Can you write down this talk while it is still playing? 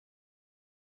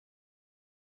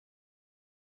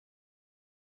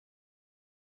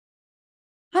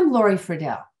I'm Lorie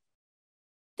Fridell.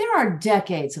 There are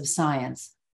decades of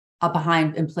science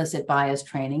behind implicit bias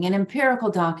training and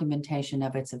empirical documentation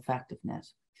of its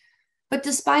effectiveness. But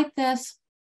despite this,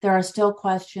 there are still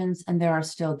questions and there are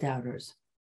still doubters.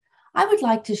 I would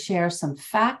like to share some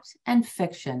fact and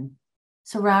fiction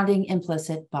surrounding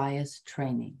implicit bias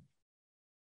training.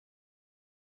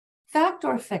 Fact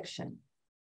or fiction?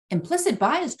 Implicit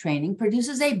bias training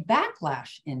produces a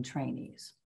backlash in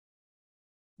trainees.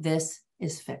 This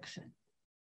is fiction.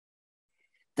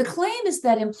 The claim is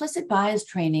that implicit bias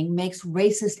training makes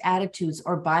racist attitudes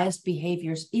or biased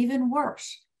behaviors even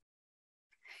worse.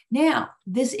 Now,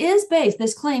 this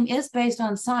claim is based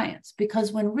on science,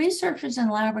 because when researchers in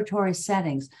laboratory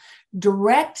settings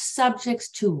direct subjects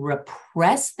to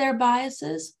repress their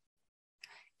biases,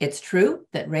 it's true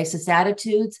that racist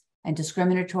attitudes and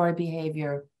discriminatory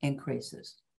behavior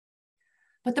increases.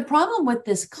 But the problem with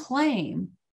this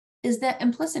claim is that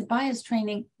implicit bias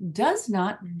training does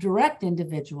not direct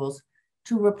individuals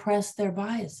to repress their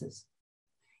biases.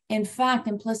 In fact,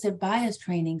 implicit bias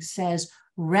training says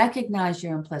recognize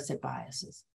your implicit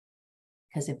biases,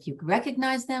 because if you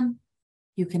recognize them,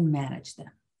 you can manage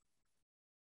them.